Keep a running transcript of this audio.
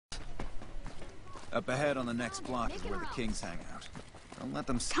Up ahead on the next block is where the Kings hang out. Don't let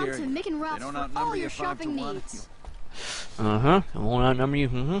them scare you. Come to Mick and They Ralph's don't for outnumber all you your 5 to shopping 1. needs. I won't outnumber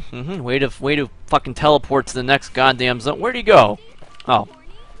you. Way to fucking teleport to the next goddamn zone. Where'd he go? Oh.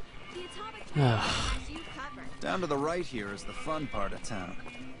 Down to the right here is the fun part of town.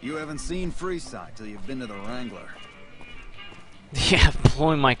 You haven't seen Freeside till you've been to the Wrangler. Yeah,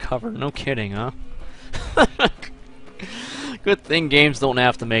 blowing my cover. No kidding, huh? Good thing games don't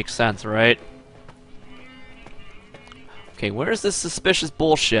have to make sense, right? Okay, where's this suspicious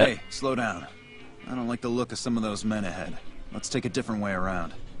bullshit? Hey, slow down. I don't like the look of some of those men ahead. Let's take a different way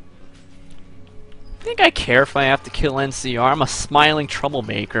around. Think I care if I have to kill NCR? I'm a smiling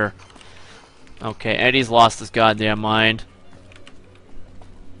troublemaker. Okay, Eddie's lost his goddamn mind.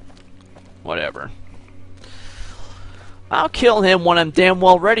 Whatever. I'll kill him when I'm damn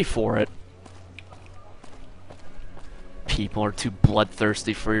well ready for it. People are too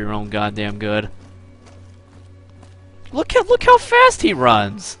bloodthirsty for your own goddamn good. Look how fast he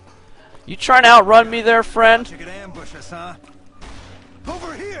runs. You trying to outrun me there, friend? You could ambush us, huh?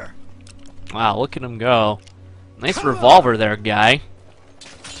 Over here. Wow, look at him go. Nice revolver there, guy.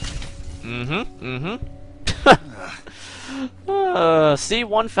 See,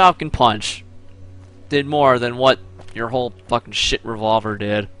 one Falcon Punch did more than what your whole fucking shit revolver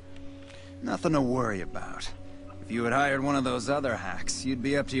did. Nothing to worry about. If you had hired one of those other hacks, you'd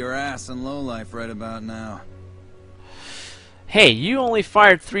be up to your ass in lowlife right about now. Hey, you only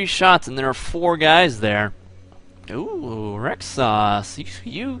fired 3 shots and there are 4 guys there. Ooh, Rexos,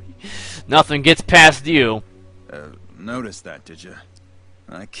 you nothing gets past you. Noticed that, did you?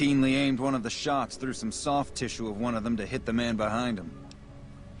 I keenly aimed one of the shots through some soft tissue of one of them to hit the man behind him.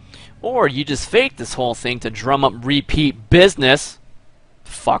 Or you just faked this whole thing to drum up repeat business,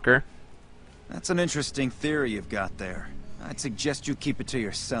 fucker. That's an interesting theory you've got there. I'd suggest you keep it to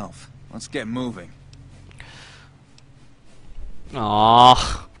yourself. Let's get moving.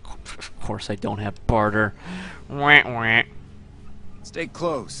 Aww. Of course I don't have barter. Wah, wah. Stay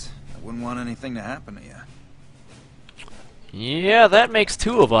close. I wouldn't want anything to happen to you. Yeah, that makes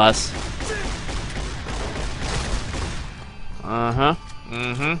 2 of us.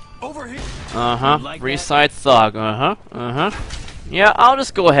 Over here. Freeside thug. Yeah, I'll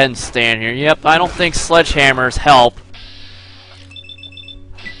just go ahead and stand here. Yep, I don't think sledgehammers help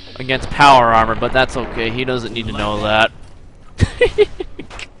against power armor, but that's okay. He doesn't need to know that.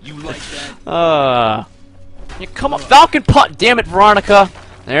 You like that? Yeah, come on, Falcon Punch! Damn it, Veronica!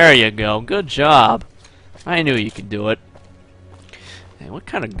 There you go. Good job. I knew you could do it. Hey, what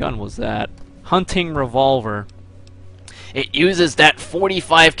kind of gun was that? Hunting revolver. It uses that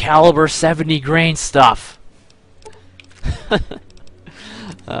 45 caliber 70 grain stuff.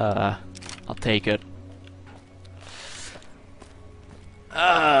 I'll take it.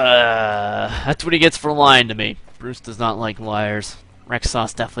 That's what he gets for lying to me. Bruce does not like liars.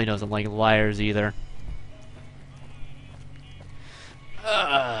 Rexos definitely doesn't like liars either.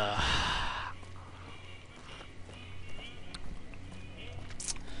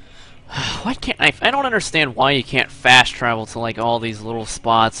 Why can't I don't understand why you can't fast travel to like all these little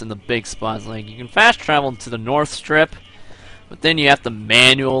spots and the big spots. Like you can fast travel to the North Strip, but then you have to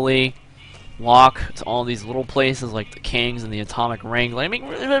manually walk to all these little places like the Kings and the Atomic Wrangler. I mean,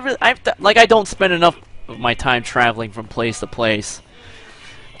 I don't spend enough of my time traveling from place to place.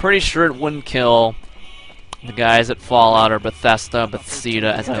 Pretty sure it wouldn't kill the guys at Fallout or Bethesda,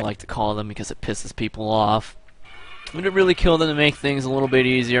 as I like to call them because it pisses people off. Would it really kill them to make things a little bit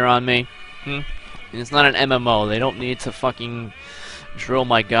easier on me? It's not an MMO. They don't need to fucking drill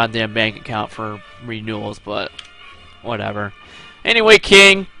my goddamn bank account for renewals, but whatever. Anyway,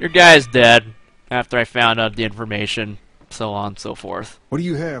 King, your guy's dead after I found out the information, so on and so forth. What do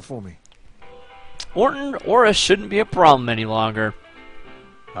you have for me? Orton Aura shouldn't be a problem any longer.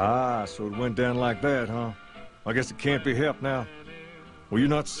 Ah, so it went down like that, huh? I guess it can't be helped now. Well, you're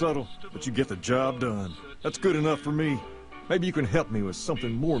not subtle, but you get the job done. That's good enough for me. Maybe you can help me with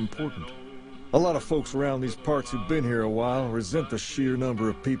something more important. A lot of folks around these parts who've been here a while resent the sheer number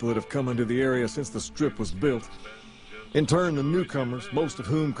of people that have come into the area since the Strip was built. In turn, the newcomers, most of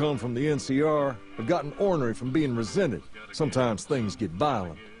whom come from the NCR, have gotten ornery from being resented. Sometimes things get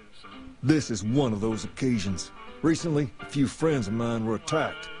violent. This is one of those occasions. Recently, a few friends of mine were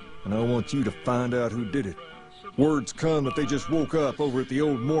attacked, and I want you to find out who did it. Word's come that they just woke up over at the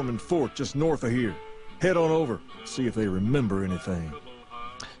old Mormon fort just north of here. Head on over, see if they remember anything.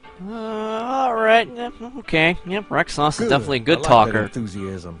 Alright, okay. Yep, Rexos is definitely a good I like talker. that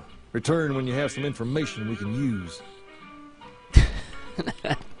enthusiasm. Return when you have some information we can use.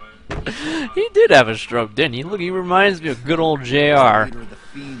 He did have a stroke, didn't he? Look, he reminds me of good old JR.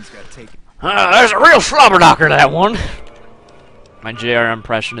 There's a real slobberknocker, that one! My JR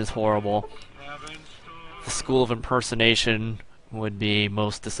impression is horrible. The School of Impersonation would be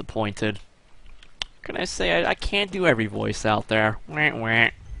most disappointed. Can I say I can't do every voice out there? Wah, wah.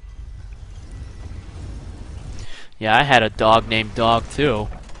 Yeah, I had a dog named Dog too.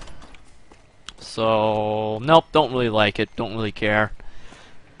 So nope, don't really like it. Don't really care.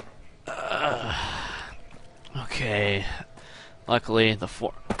 Okay. Luckily,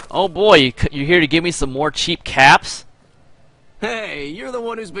 oh boy, you here to give me some more cheap caps? Hey, you're the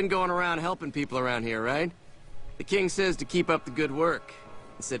one who's been going around helping people around here, right? The king says to keep up the good work.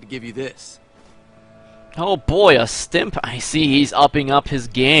 He said to give you this. Oh boy, a stimp. I see he's upping up his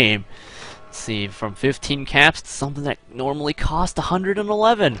game. Let's see, from 15 caps to something that normally cost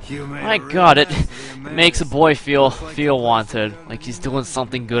 111. My god, it makes a boy feel wanted, like he's doing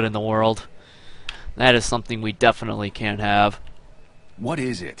something good in the world. That is something we definitely can't have. What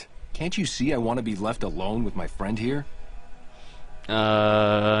is it? Can't you see I want to be left alone with my friend here?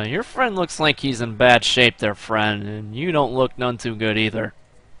 Your friend looks like he's in bad shape there, friend, and you don't look none too good either.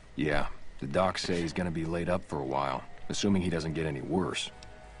 Yeah, the docs say he's gonna be laid up for a while, assuming he doesn't get any worse.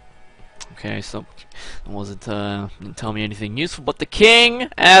 Okay, so didn't tell me anything useful, but the king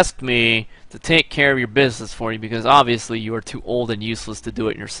asked me to take care of your business for you because obviously you are too old and useless to do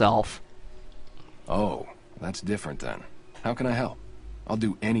it yourself. Oh, that's different then. How can I help? I'll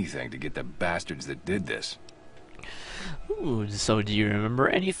do anything to get the bastards that did this. Ooh, so do you remember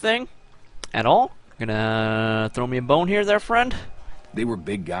anything at all? Gonna throw me a bone here there, friend? They were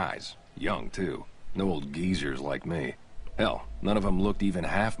big guys, young too. No old geezers like me. Hell, none of them looked even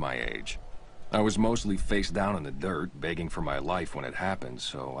half my age. I was mostly face down in the dirt, begging for my life when it happened,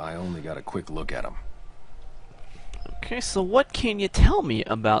 so I only got a quick look at them. Okay, so what can you tell me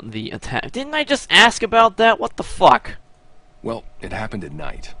about the attack? Didn't I just ask about that? What the fuck? Well, it happened at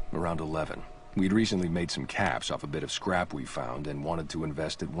night, around 11. We'd recently made some caps off a bit of scrap we found and wanted to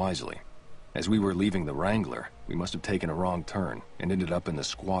invest it wisely. As we were leaving the Wrangler, we must have taken a wrong turn and ended up in the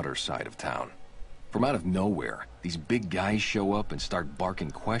squatter side of town. From out of nowhere, these big guys show up and start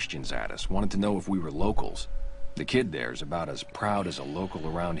barking questions at us, wanted to know if we were locals. The kid there's about as proud as a local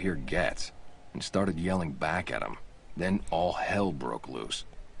around here gets, and started yelling back at him. Then all hell broke loose.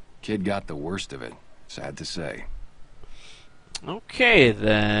 Kid got the worst of it, sad to say. Okay,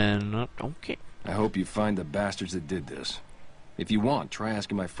 then. Okay. I hope you find the bastards that did this. If you want, try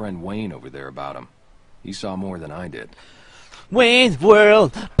asking my friend Wayne over there about him. He saw more than I did. Wayne's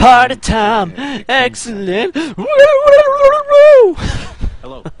World, party time, excellent. Woo!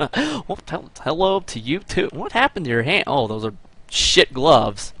 Hello. Well, hello to you too. What happened to your hand? Oh, those are shit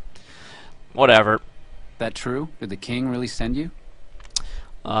gloves. Whatever. That true? Did the king really send you?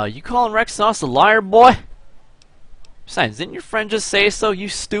 You calling Rexos a liar, boy? Besides, didn't your friend just say so, you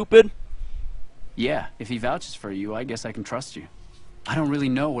stupid? Yeah, if he vouches for you, I guess I can trust you. I don't really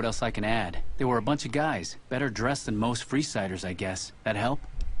know what else I can add. They were a bunch of guys, better dressed than most Freesiders, I guess. That help?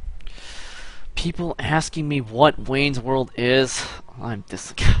 People asking me what Wayne's World is,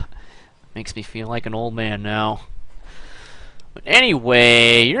 makes me feel like an old man now. But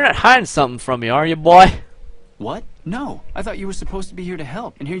anyway, you're not hiding something from me, are you, boy? What? No, I thought you were supposed to be here to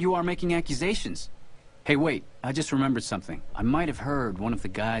help, and here you are making accusations. Hey, wait, I just remembered something. I might have heard one of the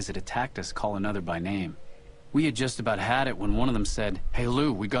guys that attacked us call another by name. We had just about had it when one of them said, "Hey,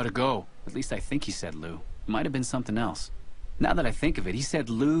 Lou, we gotta go." At least I think he said Lou. It might have been something else. Now that I think of it, he said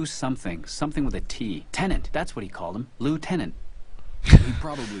Lou something. Something with a T. Tennant, that's what he called him. Lieutenant. He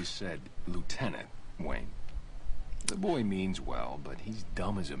probably said Lieutenant, Wayne. The boy means well, but he's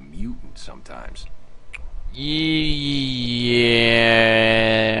dumb as a mutant sometimes. Yeah.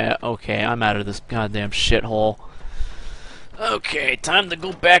 Okay, I'm out of this goddamn shithole. Okay, time to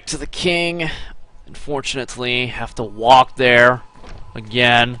go back to the king. Unfortunately, have to walk there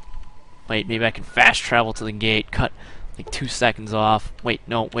again. Wait, maybe I can fast travel to the gate. Cut like 2 seconds off. Wait,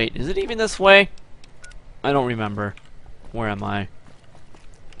 no, wait. Is it even this way? I don't remember. Where am I?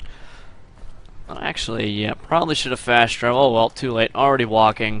 Actually, yeah, probably should have fast traveled. Oh well, too late. Already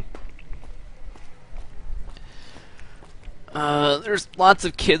walking. There's lots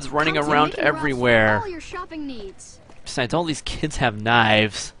of kids running around everywhere. All your shopping needs. Besides, all these kids have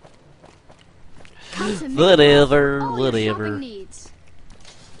knives. Whatever. Whatever.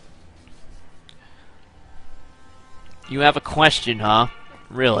 You have a question, huh?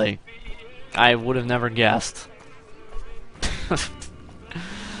 Really? I would have never guessed.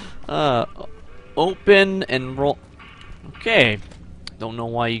 Open and roll. Okay. Don't know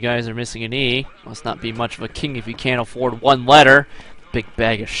why you guys are missing an E. Must not be much of a king if you can't afford one letter. Big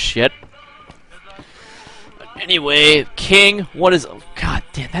bag of shit. Anyway, king, what is... Oh, God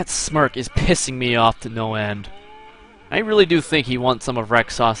Damn, that smirk is pissing me off to no end. I really do think he wants some of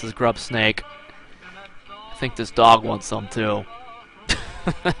Rexos's grub snake. I think this dog wants some too.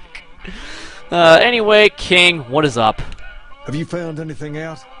 Anyway, King, what is up? Have you found anything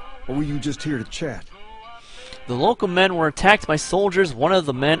out? Or were you just here to chat? The local men were attacked by soldiers. One of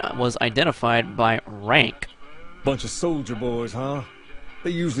the men was identified by rank. Bunch of soldier boys, huh? They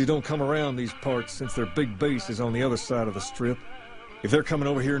usually don't come around these parts since their big base is on the other side of the strip. If they're coming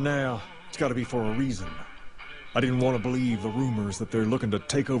over here now, it's gotta be for a reason. I didn't want to believe the rumors that they're looking to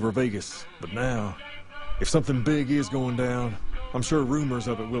take over Vegas, but now, if something big is going down, I'm sure rumors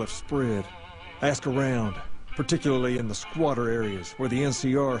of it will have spread. Ask around, particularly in the squatter areas where the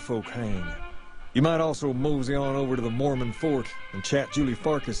NCR folk hang. You might also mosey on over to the Mormon fort and chat Julie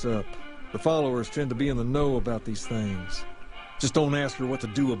Farkas up. The followers tend to be in the know about these things. Just don't ask her what to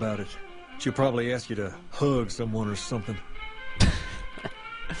do about it. She'll probably ask you to hug someone or something.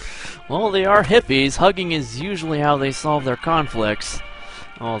 Well, they are hippies. Hugging is usually how they solve their conflicts.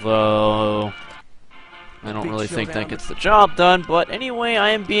 Although, I don't really think that gets the job done. But anyway, I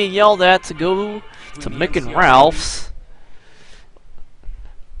am being yelled at to go to Mick and Ralph's.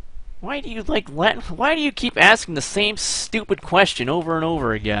 Why do you why do you keep asking the same stupid question over and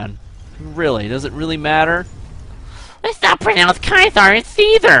over again? Really, does it really matter? It's not pronounced Kythar, it's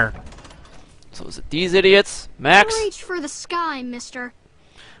either. So is it these idiots? Max? Reach for the sky, mister.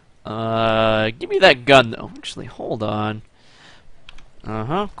 Give me that gun, though. Actually, hold on.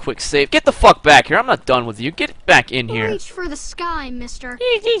 Quick save. Get the fuck back here. I'm not done with you. Get back in here. Reach for the sky, mister.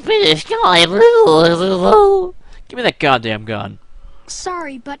 Give me that goddamn gun.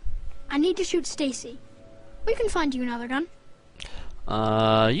 Sorry, but I need to shoot Stacy. We can find you another gun.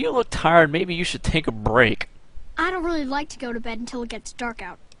 You look tired. Maybe you should take a break. I don't really like to go to bed until it gets dark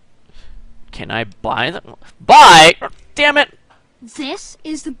out. Can I buy them? Buy? Damn it! This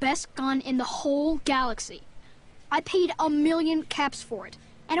is the best gun in the whole galaxy. I paid 1,000,000 caps for it,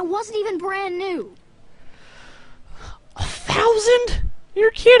 and it wasn't even brand new. 1,000?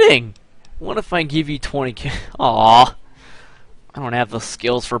 You're kidding! What if I give you 20? Aw, I don't have the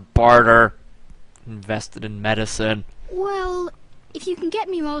skills for barter. Invested in medicine. Well, if you can get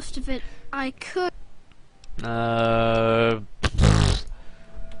me most of it, I could.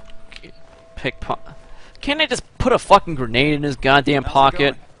 Pickpocket. Can't I just put a fucking grenade in his goddamn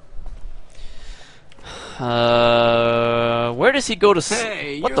pocket? Where does he go to?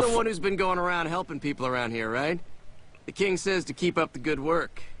 Hey, what you're the one who's been going around helping people around here, right? The king says to keep up the good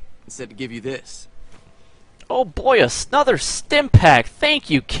work, and said to give you this. Oh boy, another stim pack. Thank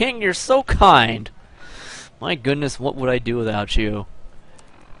you, King. You're so kind. My goodness, what would I do without you?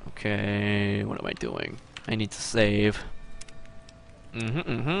 Okay, what am I doing? I need to save.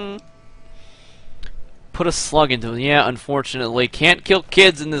 Put a slug into it. Yeah, unfortunately, can't kill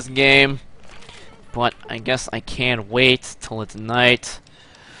kids in this game. But I guess I can wait till it's night.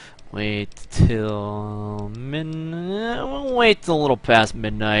 Wait till midnight. We'll wait till a little past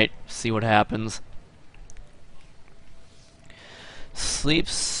midnight. See what happens.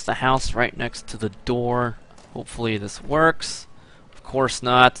 Sleeps the house right next to the door. Hopefully this works. Of course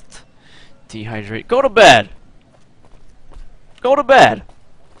not. Dehydrate. Go to bed! Go to bed!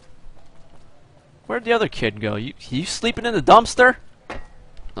 Where'd the other kid go? You sleeping in the dumpster?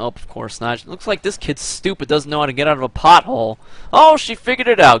 Nope, of course not. Looks like this kid's stupid, doesn't know how to get out of a pothole. Oh, she figured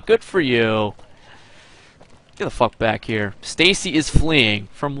it out. Good for you. Get the fuck back here. Stacy is fleeing.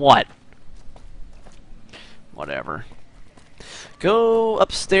 From what? Whatever. Go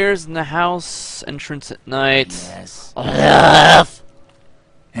upstairs in the house entrance at night. Yes.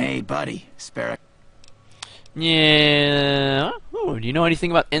 Hey, buddy. Spare. Yeah. Oh, do you know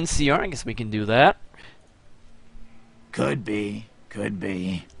anything about NCR? I guess we can do that. Could be. Could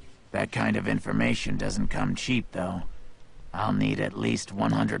be. That kind of information doesn't come cheap, though. I'll need at least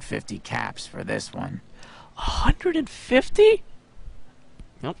 150 caps for this one. 150?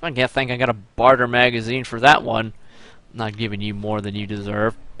 Nope, I think I got a barter magazine for that one. Not giving you more than you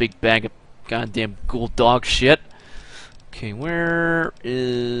deserve. Big bag of goddamn ghoul dog shit. Okay, where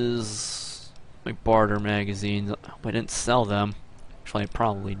is my barter magazines? I didn't sell them. Actually, I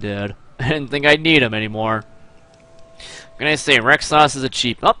probably did. I didn't think I'd need them anymore. Can I say Rexos is a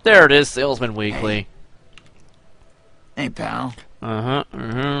cheap? Oh, there it is. Salesman Weekly. Hey, pal.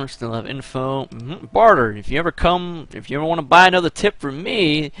 Still have info. Barter. If you ever want to buy another tip from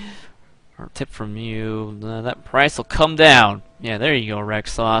me, or tip from you, that price will come down. Yeah, there you go,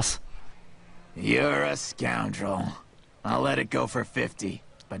 Rexos. You're a scoundrel. I'll let it go for 50,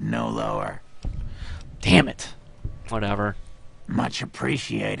 but no lower. Damn it. Whatever. Much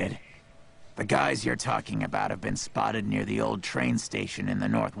appreciated. The guys you're talking about have been spotted near the old train station in the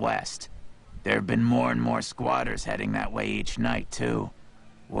northwest. There have been more and more squatters heading that way each night, too.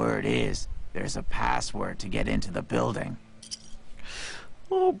 Word is, there's a password to get into the building.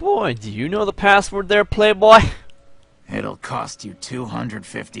 Oh boy, do you know the password there, Playboy? It'll cost you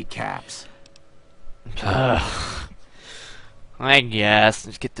 250 caps. I guess.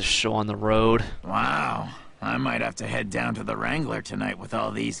 Let's get this show on the road. Wow. I might have to head down to the Wrangler tonight with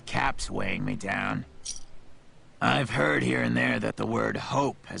all these caps weighing me down. I've heard here and there that the word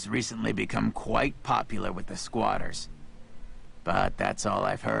hope has recently become quite popular with the squatters. But that's all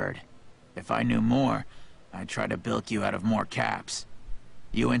I've heard. If I knew more, I'd try to bilk you out of more caps.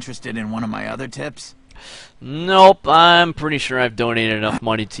 You interested in one of my other tips? Nope, I'm pretty sure I've donated enough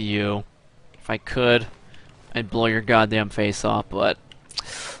money to you. If I could, I'd blow your goddamn face off, but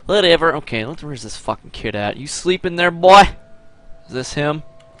whatever. Okay, where's this fucking kid at? You sleeping there, boy? Is this him?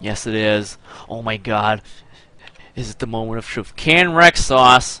 Yes, it is. Oh my god. Is it the moment of truth? Can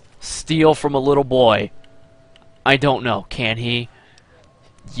Rexos steal from a little boy? I don't know. Can he?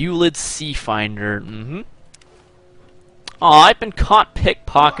 Euclid Seafinder. Mm-hmm. Oh, I've been caught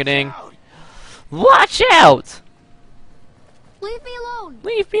pickpocketing. Watch out! Leave me alone.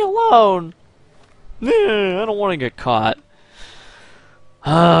 Leave me alone. I don't want to get caught.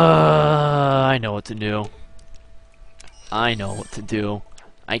 I know what to do. I know what to do.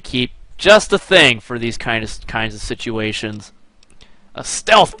 I keep just a thing for these kinds of situations. A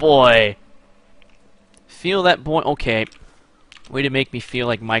stealth boy. Feel that boy? Okay. Way to make me feel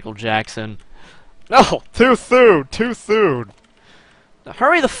like Michael Jackson. No, too soon. Too soon. Now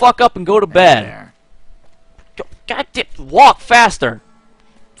hurry the fuck up and go to bed. There. God damn, walk faster.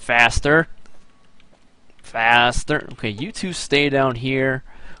 Faster. Faster. Okay, you two stay down here.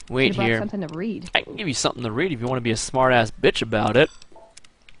 Wait Should've brought here. something to read. I can give you something to read if you want to be a smart-ass bitch about it.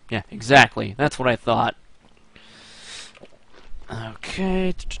 Yeah, exactly. That's what I thought.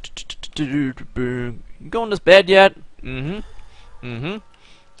 Okay. You going to bed yet? Mm-hmm. Mm-hmm.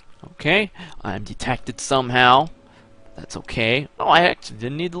 Okay. I'm detected somehow. That's okay. Oh, I actually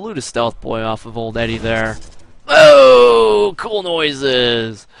didn't need to loot a stealth boy off of old Eddie there. Oh, cool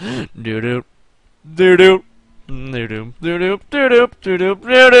noises. Doo-doo. Doo-doo. Doo-doo. Doo-doo. Doo-doo. Doo-doo.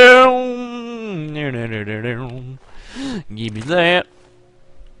 Doo-doo. Give me that.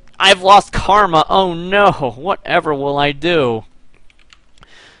 I've lost karma. Oh no. Whatever will I do?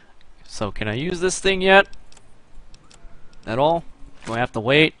 So, can I use this thing yet? At all? Do I have to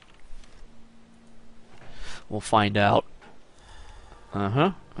wait? We'll find out.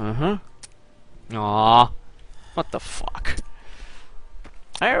 Uh-huh. Uh-huh. Aww. What the fuck?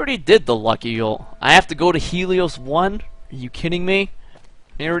 I already did the Lucky Yule. I have to go to Helios 1? Are you kidding me?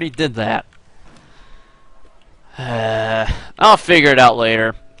 I already did that. I'll figure it out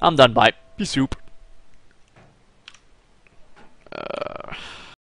later. I'm done. Bye. Peace soup.